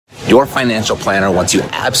Your financial planner wants you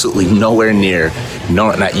absolutely nowhere near,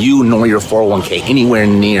 not you nor your 401k, anywhere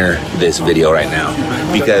near this video right now.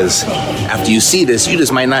 Because after you see this, you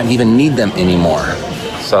just might not even need them anymore.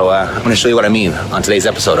 So I'm going to show you what I mean on today's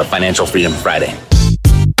episode of Financial Freedom Friday.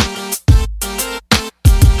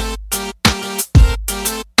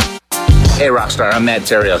 Hey Rockstar, I'm Matt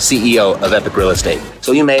Terrio, CEO of Epic Real Estate.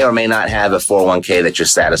 So you may or may not have a 401k that you're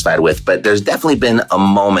satisfied with, but there's definitely been a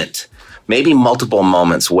moment, maybe multiple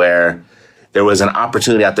moments, where there was an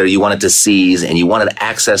opportunity out there you wanted to seize and you wanted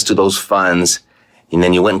access to those funds. And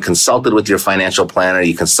then you went and consulted with your financial planner,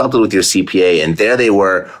 you consulted with your CPA, and there they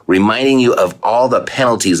were reminding you of all the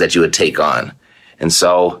penalties that you would take on. And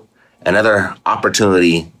so another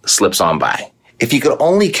opportunity slips on by. If you could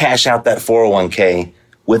only cash out that 401k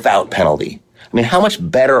without penalty, I mean, how much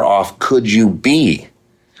better off could you be?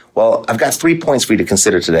 Well, I've got 3 points for you to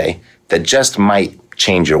consider today that just might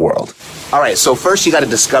change your world. All right, so first you got to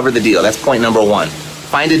discover the deal. That's point number one.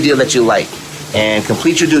 Find a deal that you like and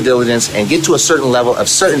complete your due diligence and get to a certain level of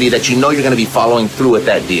certainty that you know you're going to be following through with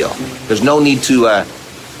that deal. There's no need to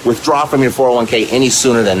withdraw from your 401k any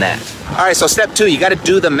sooner than that. All right, so step two, you got to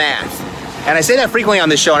do the math. And I say that frequently on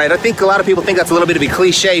this show, and I think a lot of people think that's a little bit of a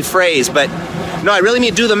cliche phrase, but no, I really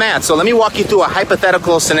mean do the math. So let me walk you through a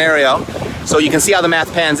hypothetical scenario so you can see how the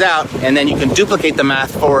math pans out, and then you can duplicate the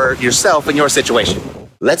math for yourself in your situation.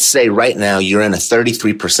 Let's say right now you're in a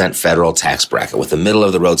 33% federal tax bracket with a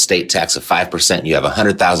middle-of-the-road state tax of 5%. You have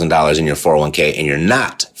 $100,000 in your 401k, and you're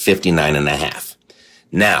not 59.5.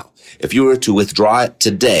 Now, if you were to withdraw it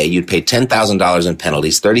today, you'd pay $10,000 in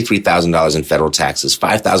penalties, $33,000 in federal taxes,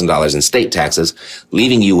 $5,000 in state taxes,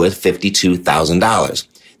 leaving you with $52,000.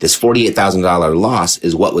 This $48,000 loss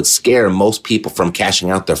is what would scare most people from cashing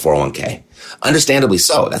out their 401k. Understandably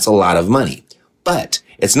so. That's a lot of money. But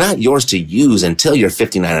it's not yours to use until you're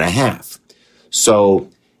 59.5. So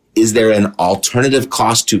is there an alternative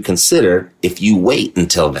cost to consider if you wait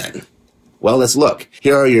until then? Well, let's look.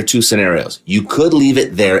 Here are your two scenarios. You could leave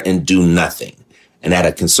it there and do nothing. And at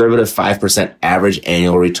a conservative 5% average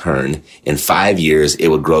annual return, in 5 years, it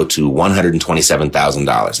would grow to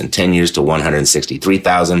 $127,000. In 10 years to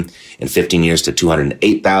 $163,000. In 15 years to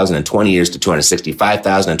 $208,000. In 20 years to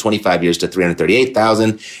 $265,000. In 25 years to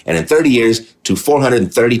 $338,000. And in 30 years to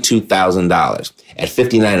 $432,000. At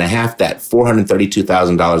 59.5, that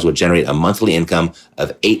 $432,000 would generate a monthly income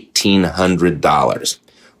of $1,800.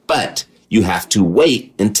 But you have to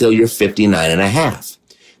wait until you're 59.5.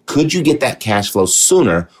 Could you get that cash flow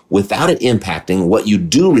sooner without it impacting what you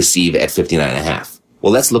do receive at 59.5?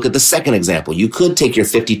 Well, let's look at the second example. You could take your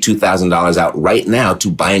 $52,000 out right now to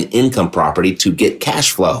buy an income property to get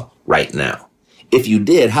cash flow right now. If you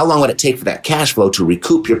did, how long would it take for that cash flow to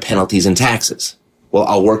recoup your penalties and taxes? Well,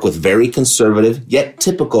 I'll work with very conservative yet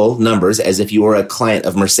typical numbers as if you were a client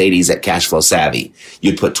of Mercedes at Cashflow Savvy.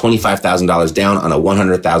 You'd put $25,000 down on a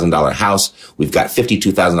 $100,000 house. We've got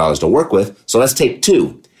 $52,000 to work with, so let's take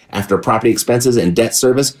two. After property expenses and debt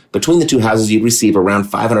service, between the two houses, you'd receive around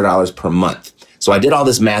 $500 per month. So I did all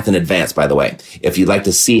this math in advance, by the way. If you'd like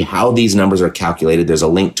to see how these numbers are calculated, there's a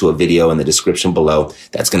link to a video in the description below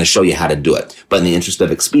that's going to show you how to do it. But in the interest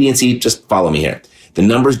of expediency, just follow me here. The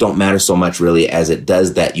numbers don't matter so much really as it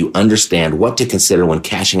does that you understand what to consider when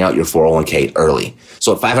cashing out your 401k early.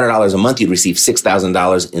 So at $500 a month, you'd receive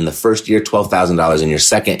 $6,000 in the first year, $12,000 in your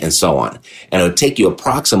second, and so on. And it would take you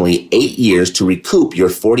approximately 8 years to recoup your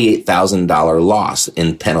 $48,000 loss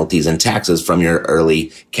in penalties and taxes from your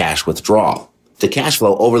early cash withdrawal. The cash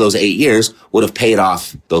flow over those 8 years would have paid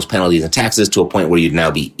off those penalties and taxes to a point where you'd now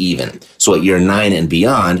be even. So at year 9 and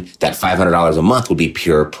beyond, that $500 a month would be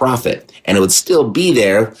pure profit. And it would still be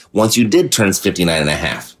there once you did turn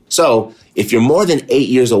 59.5. So if you're more than 8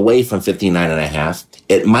 years away from 59.5,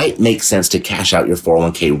 it might make sense to cash out your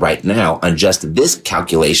 401k right now on just this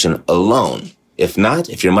calculation alone. If not,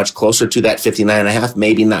 if you're much closer to that 59.5,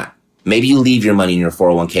 maybe not. Maybe you leave your money in your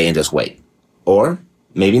 401k and just wait. Or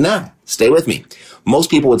maybe not. Stay with me.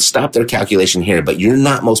 Most people would stop their calculation here, but you're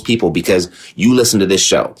not most people because you listen to this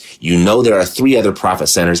show. You know there are 3 other profit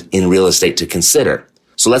centers in real estate to consider.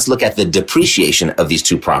 So let's look at the depreciation of these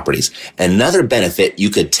two properties. Another benefit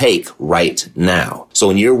you could take right now.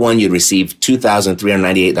 So in year 1, you'd receive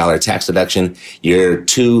 $2,398 tax deduction. Year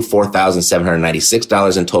 2,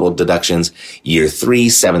 $4,796 in total deductions. Year 3,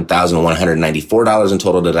 $7,194 in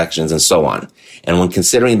total deductions, and so on. And when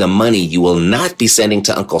considering the money you will not be sending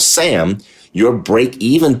to Uncle Sam, your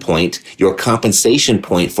break-even point, your compensation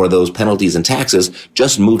point for those penalties and taxes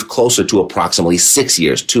just moved closer to approximately 6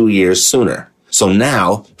 years, 2 years sooner. So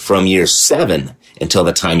now, from year 7 until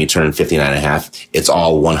the time you turn 59.5, it's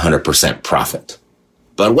all 100% profit.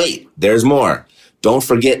 But wait, there's more. Don't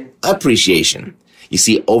forget appreciation. You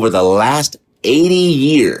see, over the last 80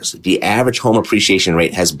 years, the average home appreciation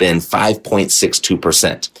rate has been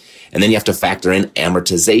 5.62%. And then you have to factor in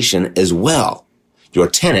amortization as well. Your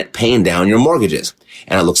tenant paying down your mortgages.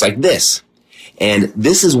 And it looks like this. And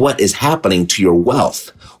this is what is happening to your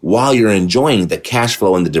wealth while you're enjoying the cash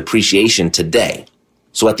flow and the depreciation today.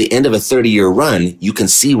 So at the end of a 30-year run, you can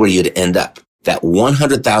see where you'd end up. That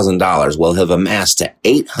 $100,000 will have amassed to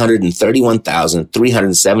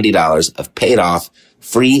 $831,370 of paid off,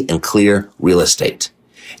 free and clear real estate.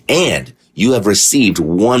 And you have received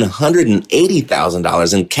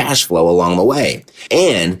 $180,000 in cash flow along the way.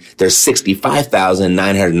 And there's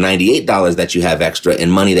 $65,998 that you have extra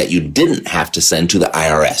in money that you didn't have to send to the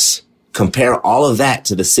IRS. Compare all of that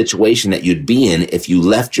to the situation that you'd be in if you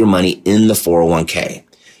left your money in the 401k.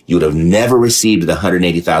 You would have never received the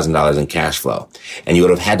 $180,000 in cash flow. And you would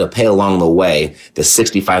have had to pay along the way the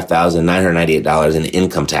 $65,998 in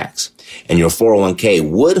income tax. And your 401k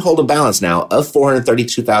would hold a balance now of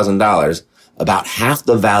 $432,000, about half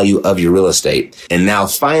the value of your real estate. And now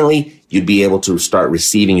finally, you'd be able to start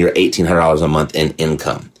receiving your $1,800 a month in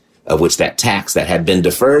income, of which that tax that had been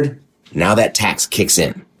deferred, now that tax kicks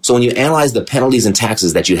in. So when you analyze the penalties and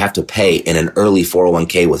taxes that you have to pay in an early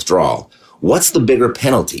 401k withdrawal, what's the bigger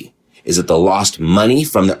penalty? Is it the lost money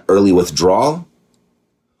from the early withdrawal,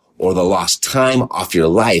 or the lost time off your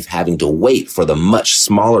life having to wait for the much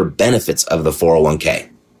smaller benefits of the 401k?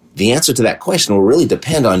 The answer to that question will really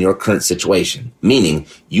depend on your current situation, meaning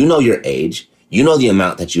you know your age, you know the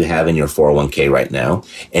amount that you have in your 401k right now,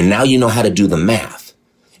 and now you know how to do the math.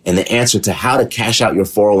 And the answer to how to cash out your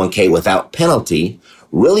 401k without penalty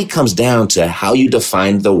really comes down to how you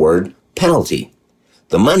define the word penalty.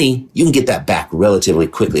 The money, you can get that back relatively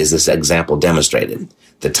quickly, as this example demonstrated.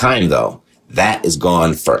 The time, though, that is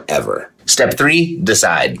gone forever. Step 3,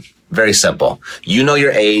 decide. Very simple. You know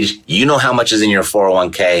your age. You know how much is in your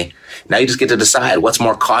 401k. Now you just get to decide what's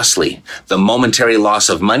more costly, the momentary loss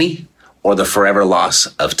of money or the forever loss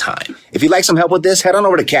of time. If you'd like some help with this, head on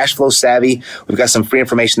over to Cashflow Savvy. We've got some free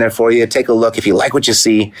information there for you. Take a look. If you like what you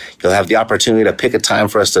see, you'll have the opportunity to pick a time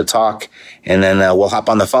for us to talk, and then we'll hop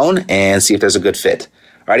on the phone and see if there's a good fit.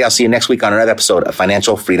 All righty, I'll see you next week on another episode of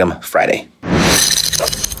Financial Freedom Friday.